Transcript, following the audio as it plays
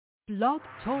Blog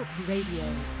Talk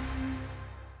Radio.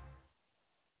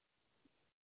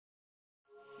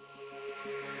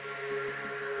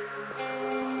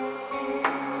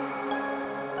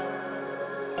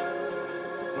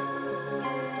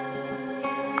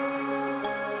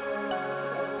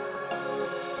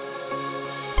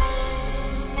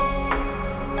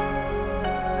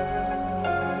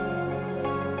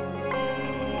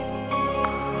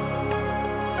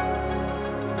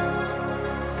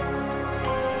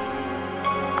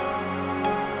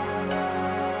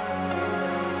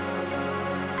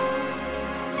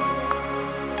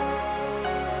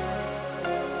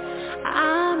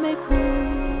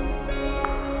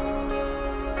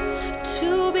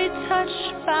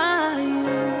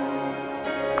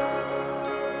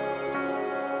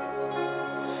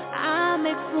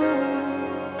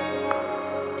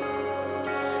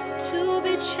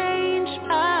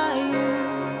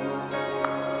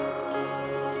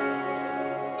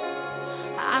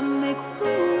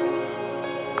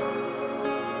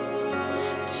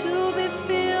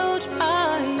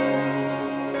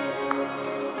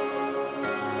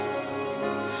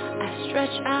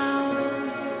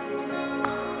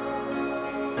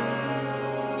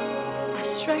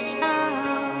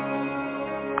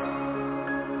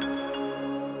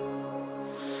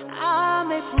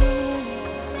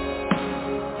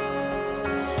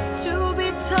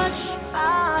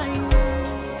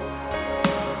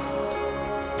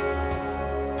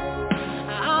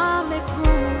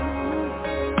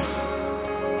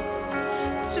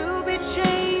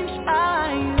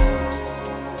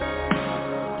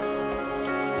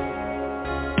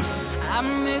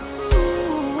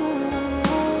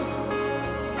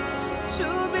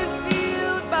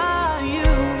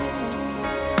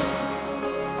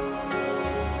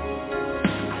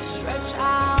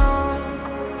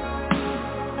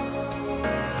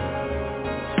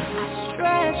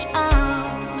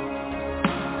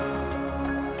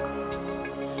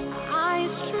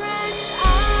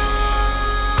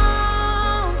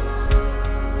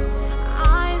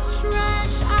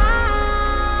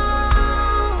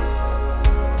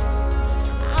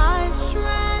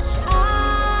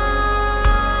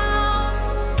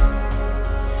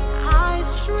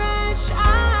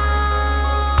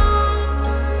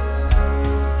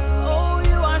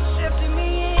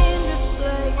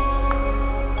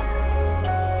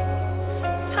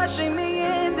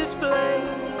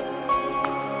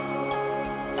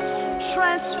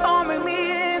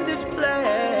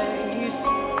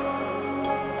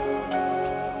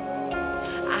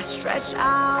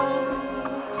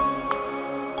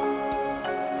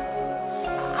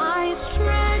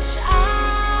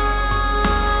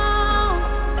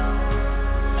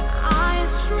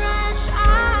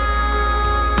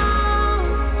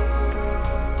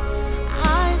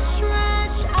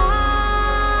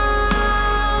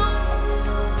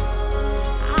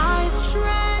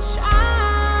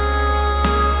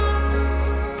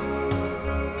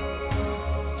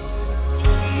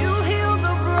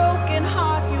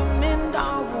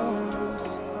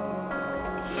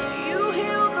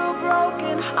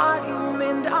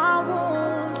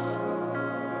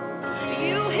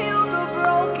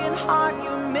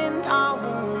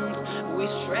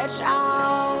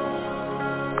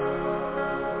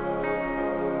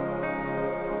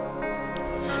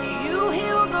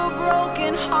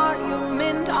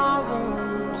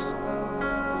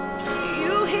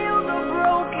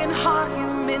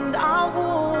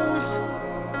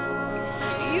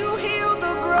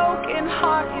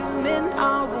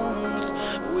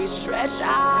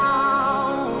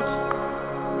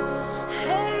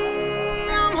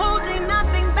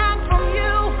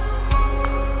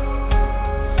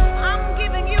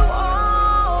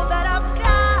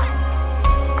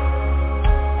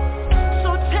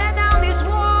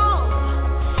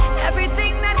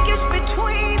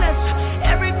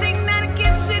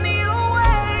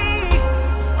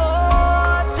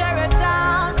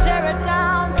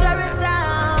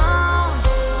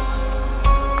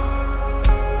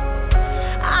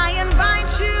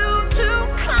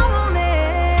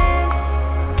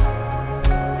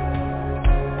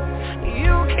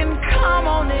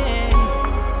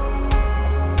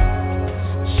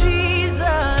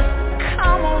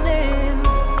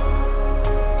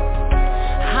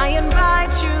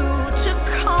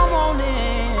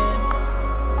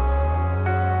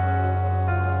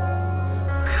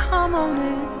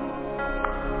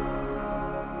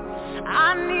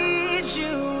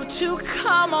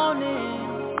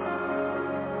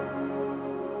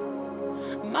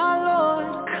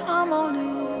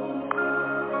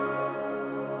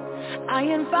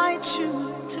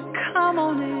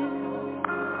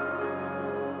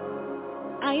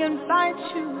 I invite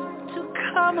you to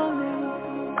come on in.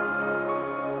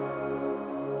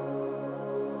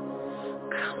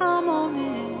 Come on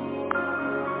in.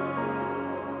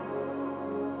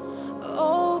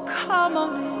 Oh, come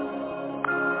on in.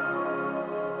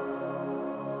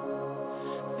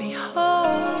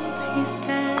 Behold, he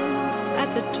stands at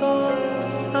the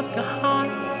doors of your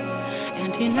heart,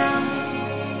 and he knocks.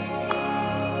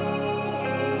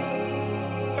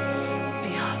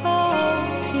 Behold,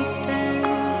 he stands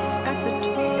at the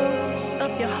doors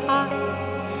of your heart,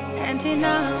 and he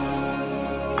knocks.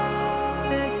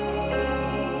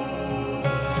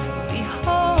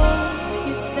 Behold,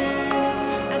 he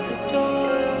stands at the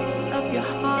doors of your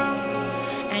heart,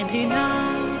 and he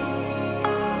knocks.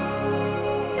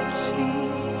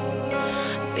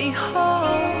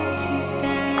 Behold, he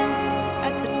stands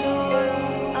at the door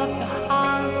of your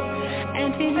heart,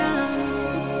 and he knocks.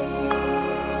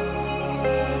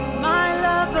 My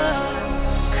lover,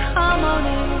 come on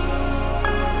in.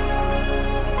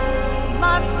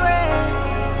 My friend,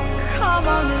 come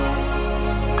on in.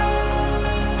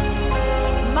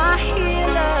 My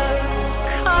healer,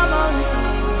 come on in.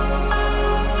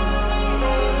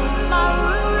 My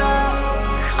ruler,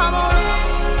 come on in.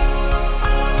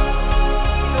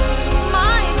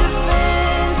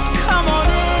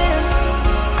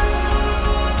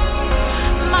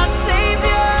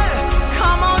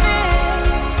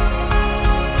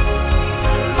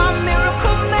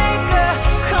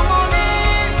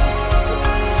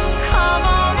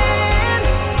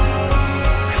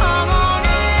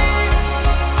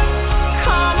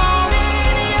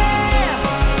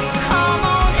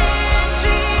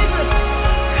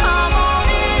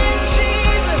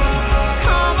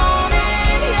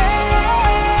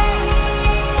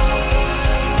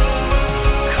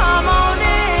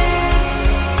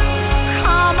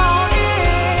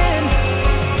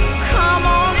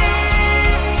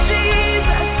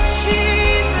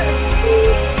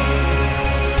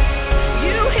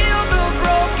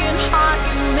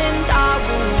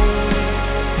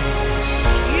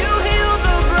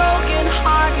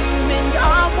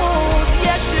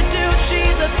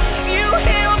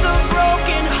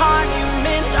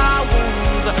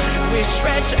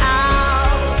 Stretch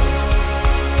out.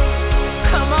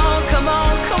 Come on, come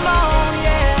on, come on,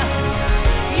 yeah.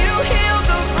 You heal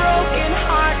the broken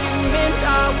heart, you mend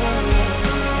our wounds.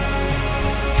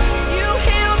 You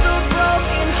heal the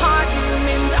broken heart, you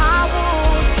mend our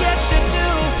wounds. Yes, you do.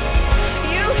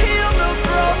 You heal the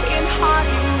broken heart,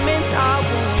 you mend our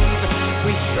wounds.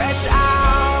 We stretch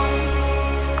out.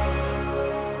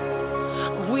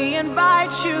 We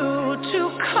invite you to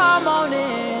come on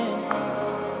in.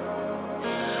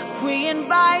 We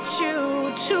invite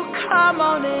you to come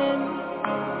on in.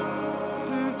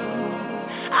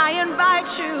 I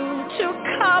invite you to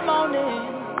come on in.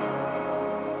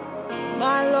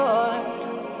 My Lord,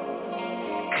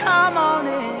 come on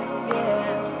in, yeah.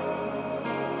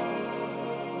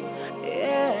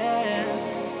 Yeah.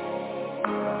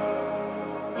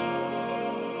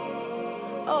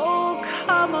 Oh,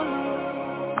 come on in.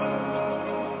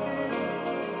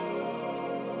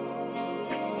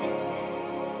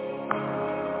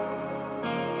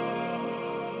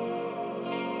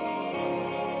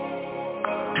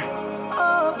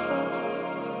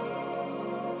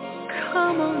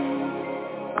 Come on in.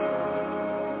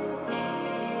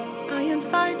 I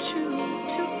invite you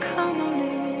to come on in.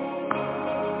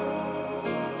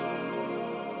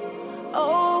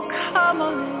 Oh, come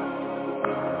on in.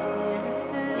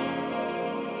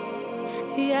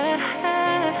 Yeah.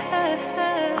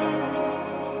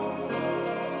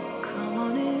 Come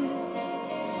on in.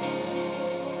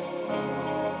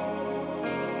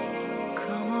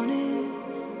 Come on in.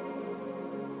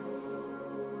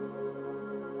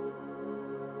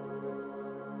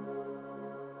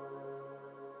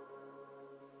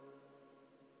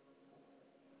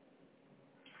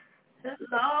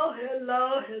 Hello,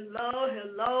 hello, hello,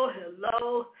 hello, hello.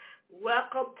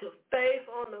 Welcome to Faith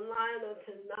on the Line on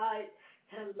tonight.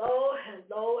 Hello,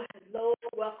 hello, hello.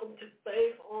 Welcome to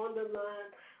Faith on the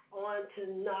Line on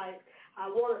tonight. I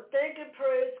want to thank and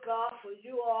praise God for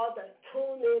you all that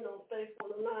tune in on Faith on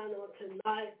the Line on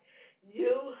tonight.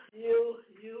 You,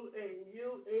 and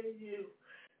you.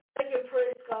 Thank and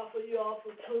praise God for you all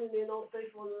for tuning in on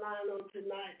Faith on the Line on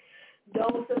tonight.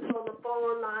 Those that's on the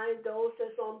phone line, those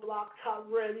that's on Block Talk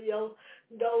Radio,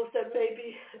 those that may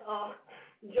be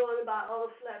joined by other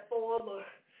platform or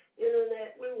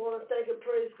internet, we want to thank and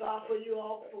praise God for you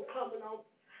all for coming on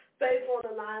Faith on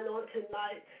the Line on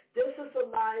tonight. This is a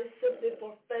line simply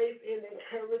for faith and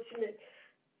encouragement.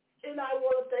 And I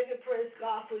want to thank and praise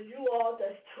God for you all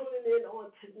that's tuning in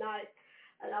on tonight.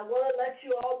 And I want to let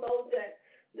you all know that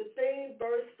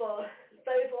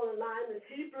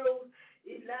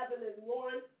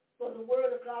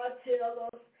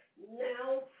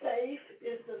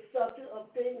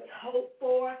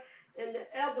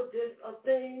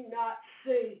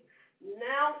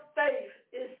now faith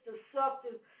is the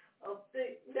substance of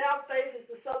things. Now faith is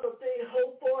the substance of things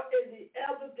hoped for and the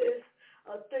evidence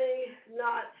of things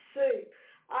not seen.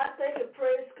 I thank and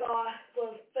praise God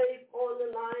for faith on the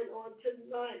line on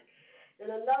tonight. And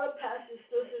another passage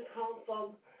scripture comes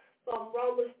from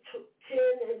Romans 10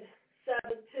 and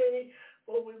 17,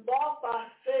 where we walk by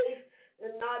faith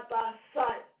and not by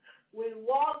sight. We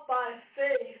walk by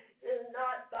faith and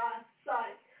not by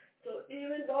sight. So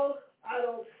even though I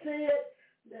don't see it,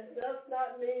 that does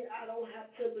not mean I don't have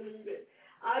to believe it.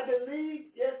 I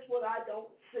believe just what I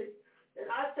don't see. And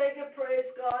I thank and praise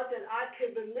God that I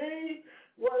can believe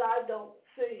what I don't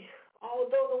see.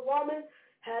 Although the woman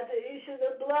had the issue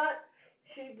of blood,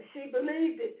 she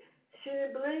believed it. She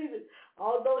didn't believe it.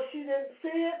 Although she didn't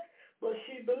see it, but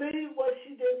she believed what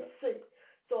she didn't see.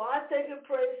 So I thank and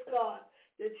praise God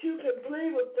that you can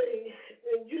believe a thing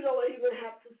and you don't even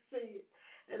have to see it.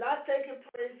 And I thank and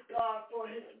praise God for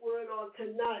his word on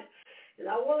tonight. And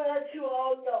I want to let you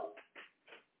all know,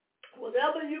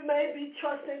 whatever you may be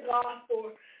trusting God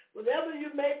for, whatever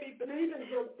you may be believing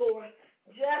him for,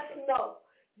 just know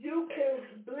you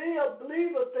can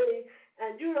believe a thing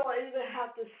and you don't even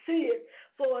have to see it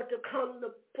for it to come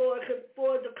to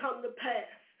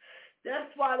pass.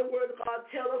 That's why the word of God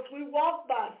tells us we walk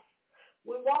by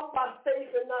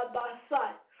faith and not by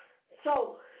sight.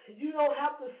 So you don't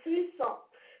have to see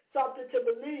something to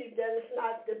believe that it's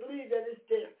not, to believe that it's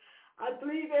there. I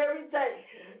believe every day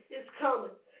it's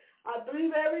coming. I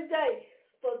believe every day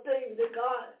for things that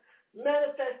God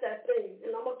manifests that thing.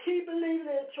 And I'm going to keep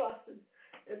believing and trusting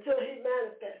until he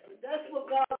manifests it. That's what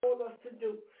God wants us to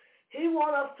do. He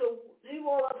wants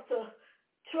us to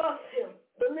trust him,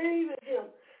 believe in him,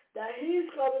 that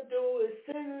he's going to do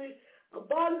exceedingly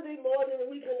abundantly more than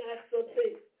we can ask or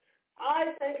think.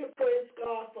 I thank and praise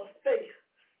God for faith.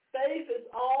 Faith is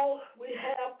all we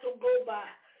have to go by.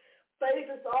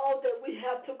 Faith is all that we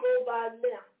have to go by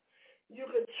now. You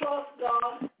can trust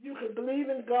God, you can believe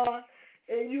in God,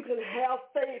 and you can have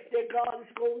faith that God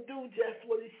is going to do just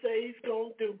what he says he's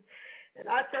going to do. And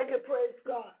I thank and praise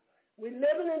God. We're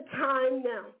living in time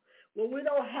now when we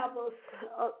don't have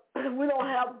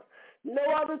no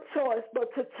other choice but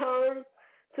to turn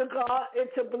to God and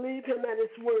to believe him at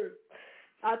his word.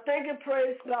 I thank and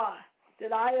praise God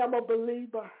that I am a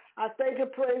believer. I thank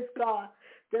and praise God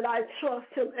that I trust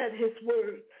him at his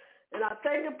word. And I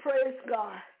thank and praise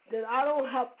God that I don't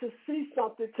have to see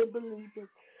something to believe in.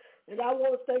 And I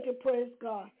want to thank and praise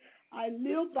God. I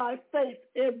live by faith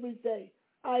every day.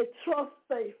 I trust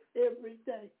faith every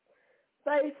day.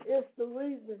 Faith is the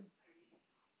reason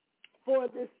for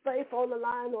this faith on the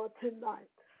line on tonight.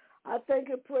 I thank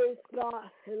and praise God,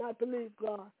 and I believe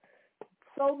God.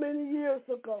 So many years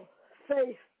ago,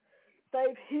 faith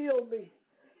healed me.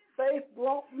 Faith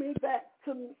brought me back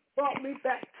to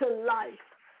life.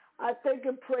 I thank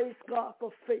and praise God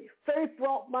for faith. Faith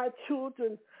brought my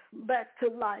children back to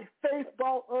life. Faith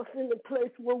brought us in the place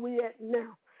where we at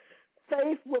now.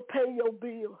 Faith will pay your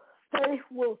bill. Faith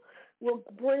will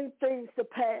bring things to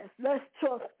pass. Let's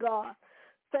trust God.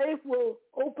 Faith will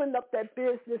open up that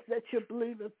business that you're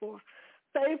believing for.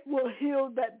 Faith will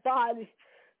heal that body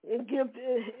and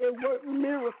work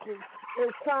miracles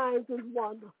and signs and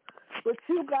wonders. But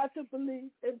you got to believe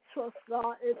and trust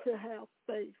God and to have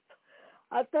faith.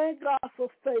 I thank God for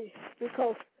faith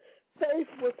because faith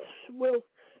will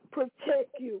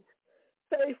protect you.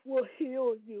 Faith will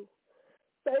heal you.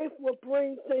 Faith will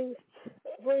bring things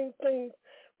where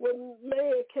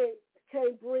man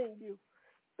can't bring you.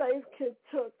 Faith can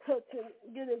touch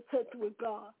and get in touch with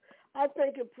God. I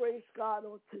thank and praise God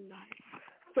on tonight.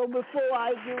 So before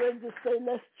I get ready to say,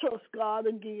 let's trust God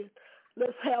again.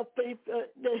 Let's have faith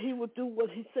that he will do what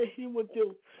he said he would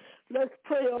do. Let's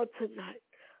pray on tonight.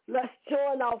 Let's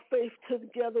join our faith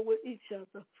together with each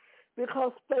other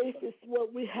because faith is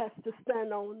what we have to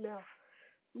stand on now.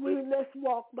 Let's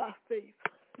walk by faith,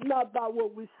 not by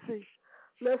what we see.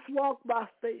 Let's walk by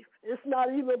faith. It's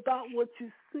not even about what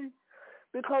you see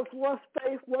because once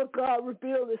God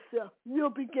reveals itself, you'll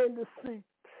begin to see.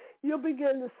 You'll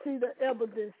begin to see the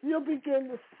evidence. You'll begin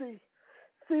to see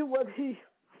what he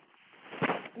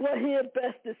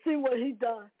invested, see what he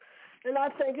done. And I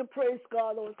thank and praise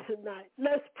God on tonight.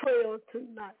 Let's pray on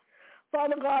tonight.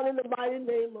 Father God, in the mighty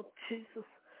name of Jesus.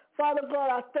 Father God,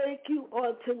 I thank you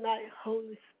on tonight,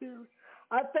 Holy Spirit.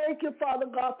 I thank you, Father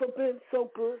God, for being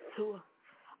so good to us.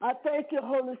 I thank you,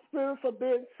 Holy Spirit, for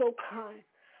being so kind.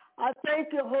 I thank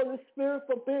you, Holy Spirit,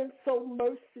 for being so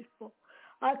merciful.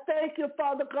 I thank you,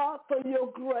 Father God, for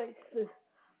your grace.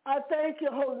 I thank you,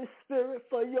 Holy Spirit,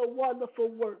 for your wonderful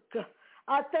work.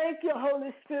 I thank you,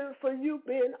 Holy Spirit, for you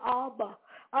being Abba.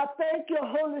 I thank you,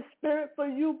 Holy Spirit, for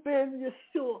you being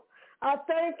Yeshua. I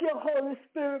thank you, Holy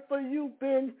Spirit, for you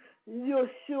being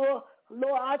Yeshua.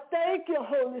 Lord, I thank you,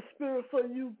 Holy Spirit, for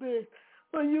you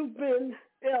being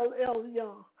El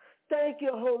Elyon. Thank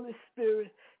you, Holy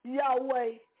Spirit.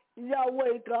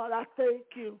 Yahweh, God, I thank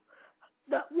you.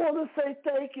 I want to say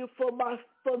thank you for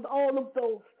all of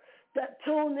those that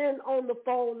tune in on the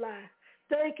phone line.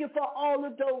 Thank you for all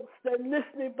of those that are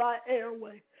listening by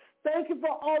airway. Thank you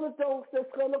for all of those that's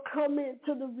going to come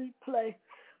into the replay.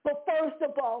 But first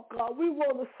of all, God, we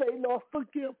want to say, Lord,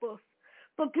 forgive us.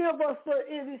 Forgive us for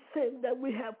any sin that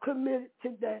we have committed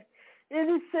today.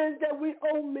 Any sin that we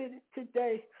omitted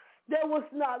today that was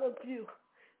not of you.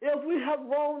 If we have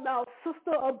wronged our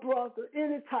sister or brother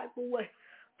any type of way,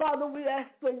 Father, we ask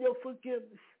for your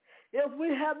forgiveness. If we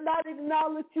have not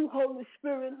acknowledged you, Holy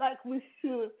Spirit, like we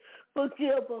should,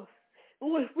 forgive us.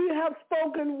 If we have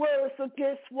spoken words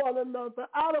against one another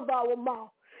out of our mouth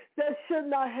that should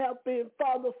not have been,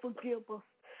 Father, forgive us.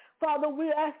 Father,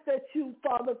 we ask that you,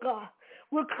 Father God,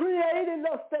 will create in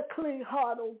us that clean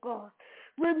heart, oh God.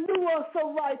 Renew us a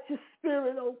righteous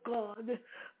spirit, oh God.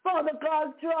 Father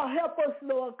God, help us,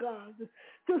 Lord God,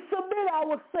 to submit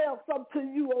ourselves unto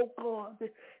you, oh God,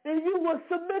 and you will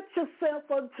submit yourself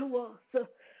unto us.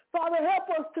 Father, help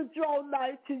us to draw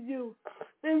nigh to you,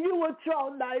 and you will draw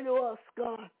nigh to us,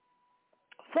 God.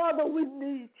 Father, we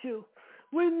need you.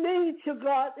 We need you,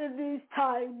 God, in these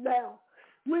times now.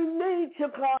 We need you,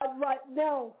 God, right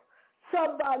now.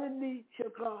 Somebody needs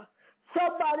you, God.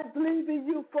 Somebody believe in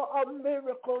you for a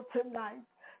miracle tonight.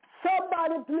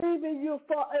 Somebody believe in you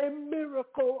for a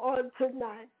miracle on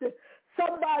tonight.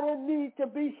 Somebody needs to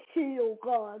be healed,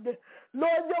 God.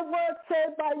 Lord, your word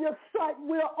said by your sight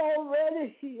we're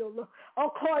already healed,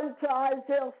 according to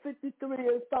Isaiah 53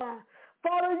 and 5.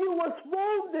 Father, you was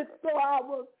wounded for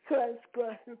our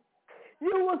transgression.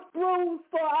 You was bruised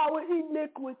for our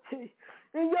iniquity.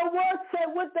 And your word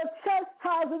said, with the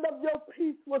chastisement of your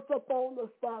peace was upon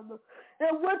us, Father.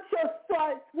 And with your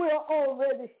stripes, we are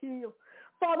already healed.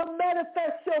 Father,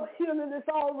 manifest your healing is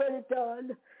already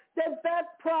done.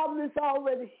 That problem is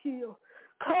already healed.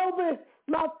 COVID,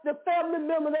 the family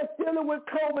member that's dealing with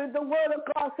COVID, the word of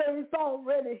God says it's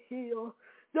already healed.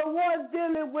 The one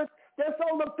dealing with, that's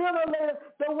on the ventilator,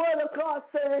 the word of God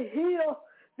says they heal.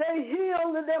 They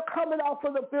heal and they're coming off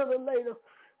of the ventilator.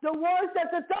 The ones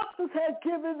that the doctors had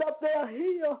given up, they're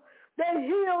healed. They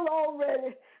heal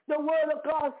already. The word of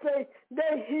God says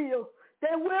they heal.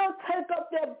 They will take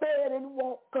up their bed and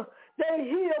walk. They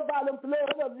heal by the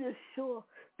blood of Yeshua.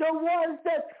 The ones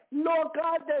that, Lord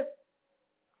God, that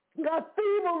got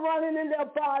fever running in their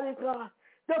body, God.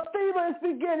 The fever is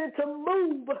beginning to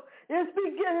move. It's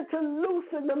beginning to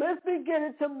loosen them. It's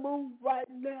beginning to move right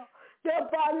now. Their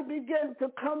body begins to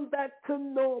come back to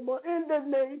normal in the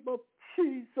name of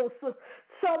Jesus.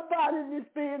 Somebody is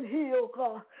being healed,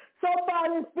 God.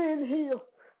 Somebody's being healed.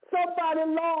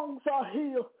 Somebody's lungs are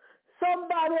healed.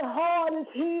 Somebody's heart is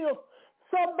healed.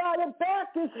 Somebody's back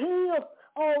is healed.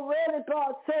 Already,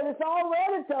 God said it's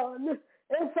already done.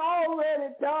 It's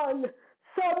already done.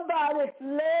 Somebody's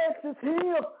legs is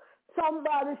healed.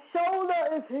 Somebody's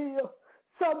shoulder is healed.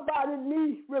 Somebody's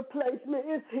knee replacement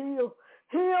is healed.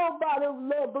 Healed by the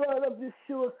blood of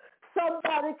Yeshua.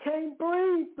 Somebody can't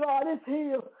breathe, God, is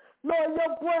healed. Lord,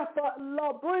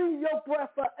 Lord, breathe your breath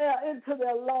of air into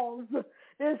their lungs.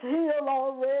 It's healed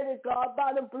already, God,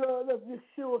 by the blood of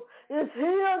Yeshua. It's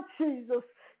healed, Jesus.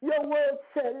 Your word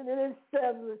said it, and it's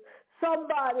settled.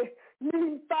 Somebody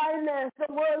needs finance.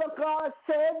 The word of God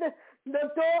said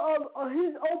the door of,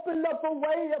 he's opened up a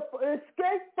way of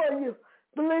escape for you.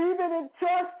 Believe it and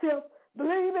trust him.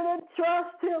 Believe it and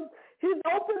trust him. He's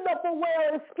opened up a way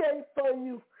of escape for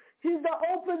you. He's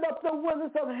opened up the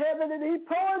windows of heaven, and he's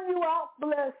pouring you out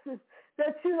blessings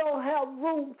that you don't have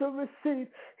room to receive.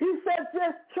 He said,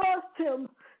 just trust him.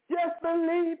 Just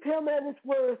believe him and his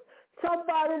word.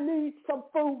 Somebody needs some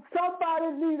food.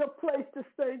 Somebody needs a place to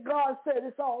stay. God said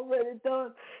it's already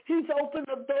done. He's opened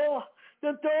the door.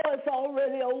 The door is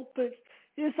already open.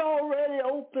 It's already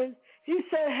open. He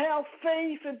said, have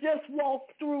faith and just walk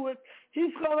through it.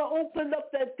 He's going to open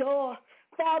up that door.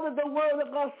 Father, the word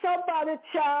of God, somebody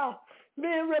child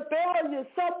being rebellious,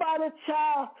 somebody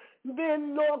child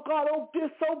being, Lord God,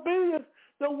 disobedient.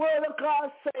 The word of God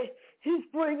say he's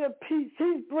bringing peace.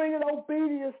 He's bringing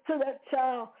obedience to that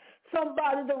child.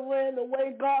 Somebody that ran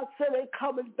away, God said they're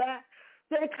coming back.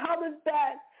 They're coming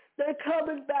back. They're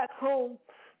coming back home.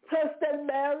 Touch that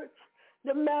marriage.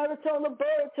 The marriage on the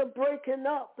verge of breaking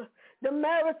up. The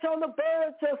marriage on the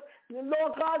verge of,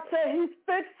 Lord God said he's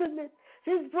fixing it.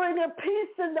 He's bringing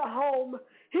peace in the home.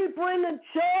 He's bringing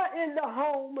joy in the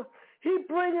home. He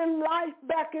bringing life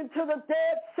back into the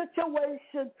dead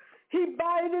situation. He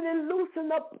binding and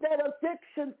loosening up that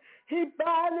addiction. He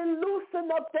binding and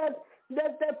loosening up that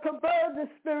perverted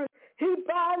spirit. He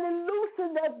binding and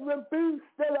loosening that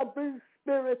abuse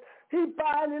spirit. He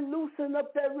binding and loosening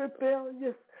up that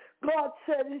rebellious. God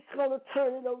said he's going to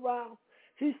turn it around.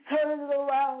 He's turning it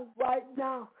around right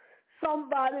now.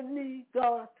 Somebody need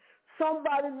God.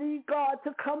 Somebody need God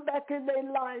to come back in their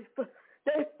life.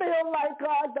 They feel like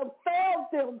God done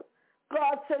failed them.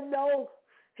 God said no.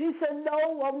 He said,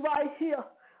 no, I'm right here.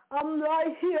 I'm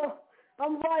right here.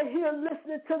 I'm right here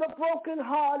listening to the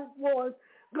broken-hearted one.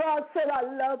 God said, I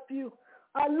love you.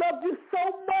 I love you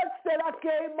so much that I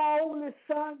gave my only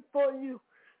son for you.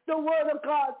 The word of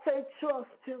God said,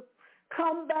 trust him.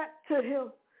 Come back to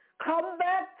him. Come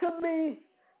back to me.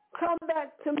 Come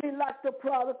back to me like the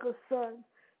prodigal son.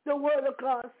 The word of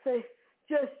God says,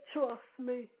 just trust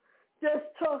me.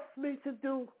 Just trust me to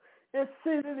do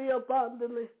exceedingly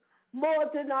abundantly. More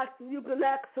than you can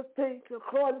ask or think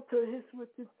according to his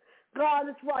riches. God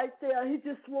is right there. He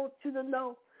just wants you to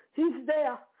know he's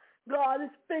there. God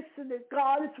is fixing it.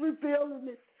 God is revealing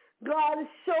it. God is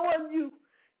showing you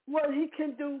what he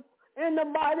can do. In the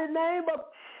mighty name of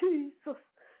Jesus,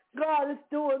 God is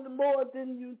doing more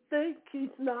than you think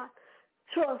he's not.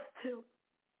 Trust him.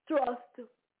 Trust him.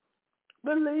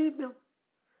 Believe him.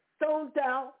 Don't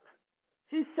doubt.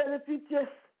 He said if you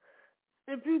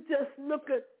just look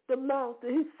at the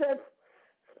mountain, he said,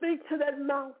 speak to that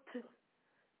mountain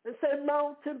and say,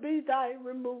 mountain, be thy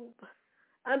removed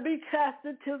and be cast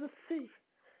into the sea.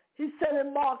 He said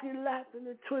in Mark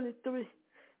 11:23,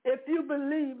 if you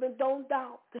believe and don't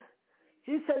doubt,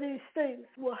 he said these things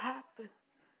will happen.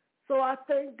 So I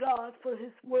thank God for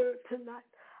his word tonight.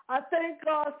 I thank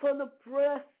God for the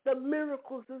breath, the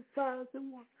miracles and signs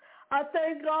and wonders. I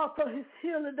thank God for his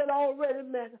healing that already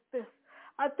manifests.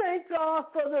 I thank God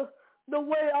for the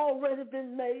way already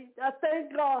been made. I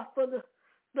thank God for the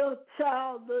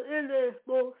child,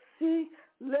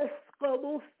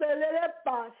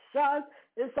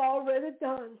 it's already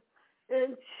done.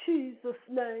 In Jesus'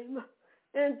 name.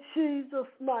 In Jesus'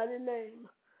 mighty name.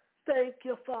 Thank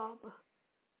you, Father.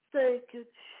 Thank you,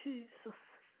 Jesus.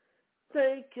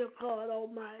 Thank you, God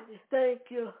Almighty. Thank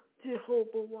you,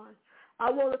 Jehovah One. I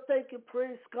want to thank and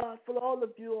praise God for all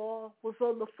of you all was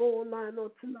on the phone line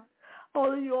on tonight.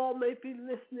 All of you all may be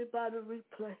listening by the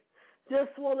replay.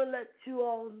 Just want to let you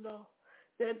all know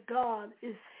that God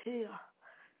is here.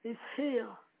 He's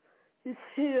here. He's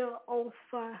here on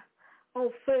fire,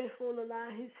 on faith on the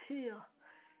line. He's here.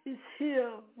 He's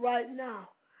here right now.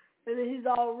 And he's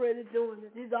already doing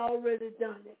it. He's already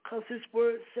done it because his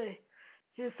words say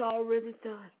it's already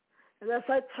done. And as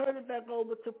I turn it back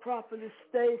over to Prophetess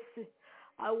Stacy,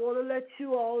 I want to let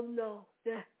you all know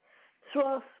that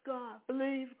trust God,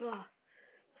 believe God.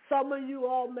 Some of you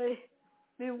all may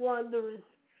be wondering,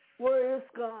 where is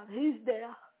God? He's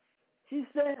there. He's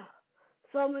there.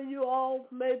 Some of you all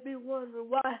may be wondering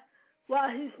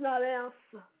why he's not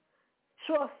answering.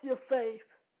 Trust your faith.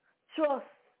 Trust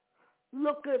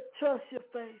your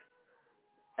faith.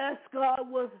 Ask God,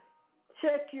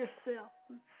 check yourself.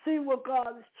 See what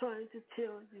God is trying to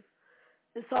tell you.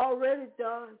 It's already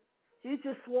done. He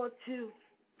just wants you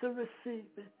to receive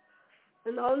it.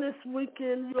 And on this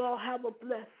weekend, you all have a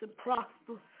blessed and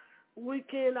prosperous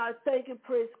weekend. I thank and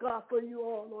praise God for you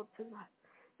all on tonight.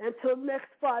 Until next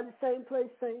Friday, same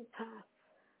place, same time.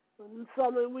 And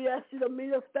so we ask you to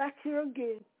meet us back here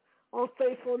again on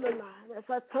Faith on the Line. As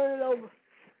I turn it over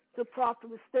to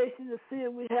Prophetess Stacy to see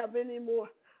if we have any more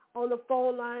on the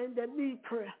phone line that need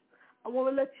prayer. I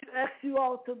want to ask you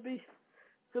all to be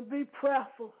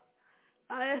prayerful.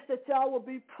 I ask that y'all will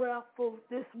be prayerful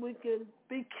this weekend.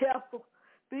 Be careful.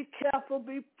 Be careful.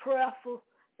 Be prayerful.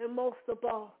 And most of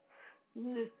all,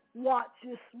 watch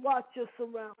your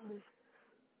surroundings.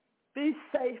 Be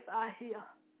safe out here.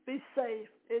 Be safe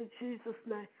in Jesus'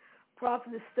 name.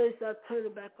 Prophetess Stacy, I turn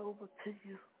it back over to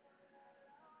you.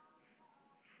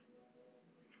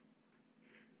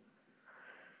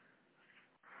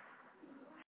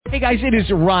 Hey guys, it is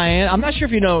Ryan. I'm not sure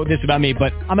if you know this about me,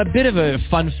 but I'm a bit of a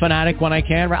fun fanatic when I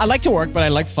can. I like to work, but I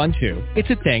like fun too. It's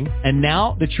a thing. And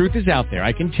now the truth is out there.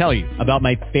 I can tell you about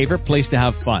my favorite place to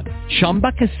have fun.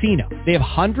 Chumba Casino. They have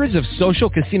hundreds of social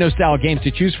casino style games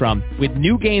to choose from with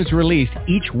new games released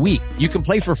each week. You can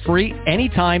play for free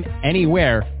anytime,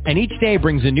 anywhere. And each day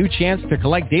brings a new chance to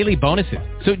collect daily bonuses.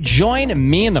 So join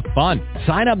me in the fun.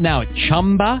 Sign up now at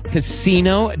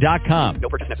ChumbaCasino.com. No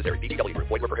purchase necessary. VGW Group.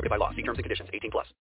 Void where prohibited by law. See terms and conditions. 18+.